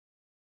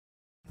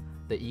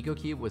The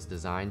EcoQube was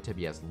designed to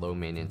be as low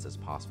maintenance as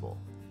possible,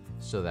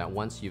 so that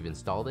once you've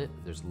installed it,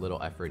 there's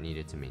little effort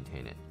needed to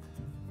maintain it.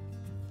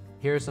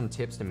 Here are some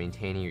tips to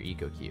maintaining your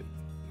EcoQube.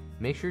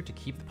 Make sure to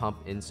keep the pump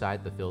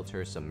inside the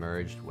filter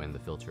submerged when the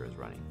filter is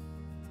running.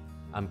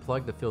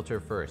 Unplug the filter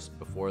first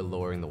before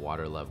lowering the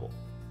water level.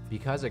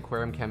 Because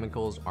aquarium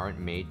chemicals aren't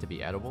made to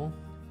be edible,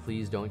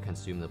 please don't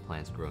consume the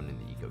plants grown in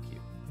the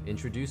EcoQube.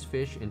 Introduce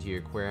fish into your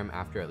aquarium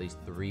after at least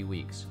 3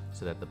 weeks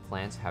so that the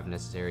plants have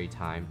necessary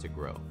time to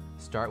grow.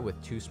 Start with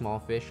 2 small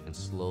fish and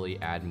slowly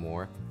add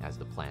more as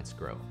the plants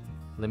grow.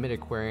 Limit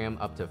aquarium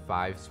up to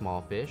 5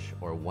 small fish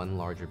or 1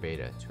 larger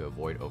betta to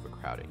avoid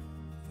overcrowding.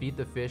 Feed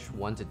the fish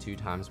 1 to 2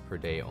 times per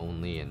day,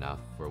 only enough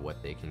for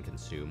what they can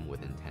consume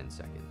within 10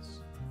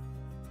 seconds.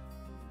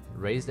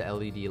 Raise the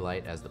LED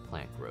light as the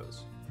plant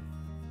grows.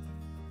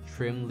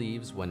 Trim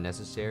leaves when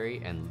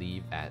necessary and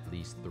leave at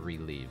least 3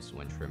 leaves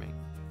when trimming.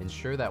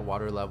 Ensure that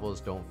water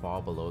levels don't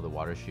fall below the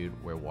water chute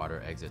where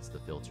water exits the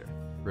filter.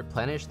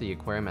 Replenish the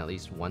aquarium at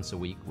least once a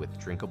week with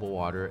drinkable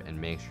water and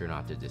make sure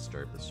not to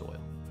disturb the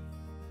soil.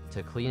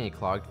 To clean a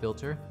clogged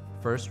filter,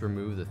 first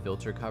remove the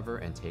filter cover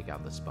and take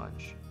out the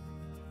sponge.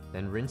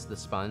 Then rinse the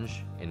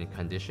sponge in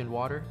conditioned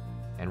water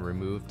and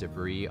remove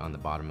debris on the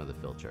bottom of the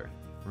filter.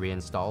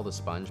 Reinstall the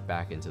sponge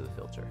back into the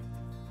filter.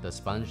 The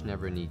sponge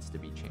never needs to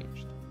be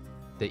changed.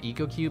 The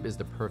EcoQube is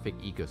the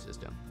perfect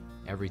ecosystem.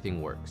 Everything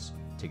works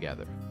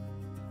together.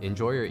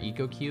 Enjoy your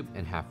EcoQube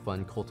and have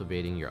fun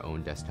cultivating your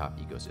own desktop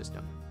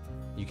ecosystem.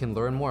 You can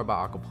learn more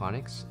about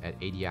aquaponics at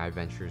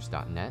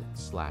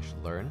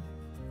adiventures.net/learn.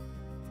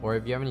 Or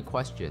if you have any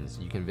questions,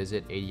 you can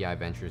visit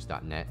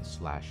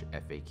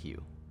adiventures.net/FAQ.